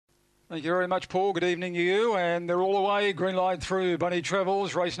Thank you very much, Paul. Good evening to you. And they're all away. Green light through. Bunny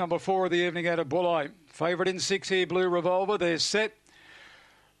Travels, race number 4 of the evening out of Bulli. Favourite in 6 here, Blue Revolver. They're set.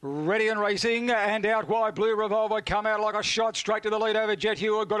 Ready and racing, and out wide, Blue Revolver come out like a shot straight to the lead over Jet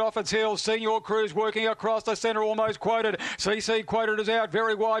Hewer, got off its heels. Senior Cruise working across the centre, almost quoted. CC Quoted is out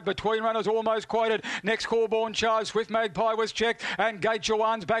very wide, between runners almost quoted. Next Corborn Charge, Swift Magpie was checked, and Gate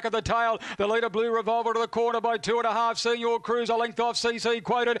Jawan's back at the tail. The leader, Blue Revolver, to the corner by 2.5. Senior Cruise a length off CC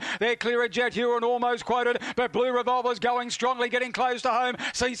Quoted. They're clear at Jet Hewer and almost quoted, but Blue Revolver's going strongly, getting close to home.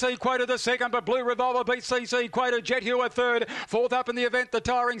 CC Quoted the second, but Blue Revolver beats CC Quoted. Jet Hewer third. Fourth up in the event, the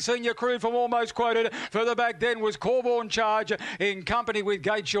tiring Senior Crew from almost quoted. Further back then was Corborn Charge in company with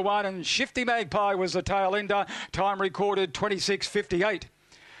Gate Jawan, and Shifty Magpie was the tail ender. Time recorded 26:58.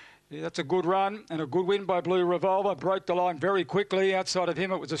 Yeah, that's a good run and a good win by Blue Revolver. Broke the line very quickly. Outside of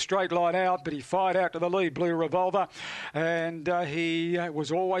him, it was a straight line out, but he fired out to the lead, Blue Revolver. And he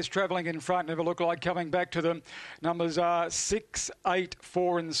was always travelling in front, never looked like coming back to them. Numbers are 6, 8,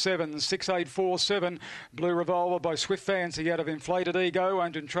 4 and 7. 6, 8, 4, 7. Blue Revolver by Swift Fancy out of Inflated Ego,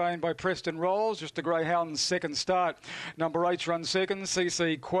 owned and trained by Preston Rolls. Just a greyhound's second start. Number 8's run second.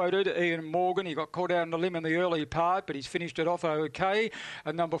 CC Quoted. Ian Morgan. He got caught out on the limb in the early part, but he's finished it off okay.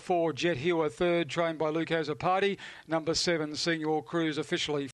 And number 4, Jet Hewer third, trained by Luke Azapati. Number 7, Senior Cruise officially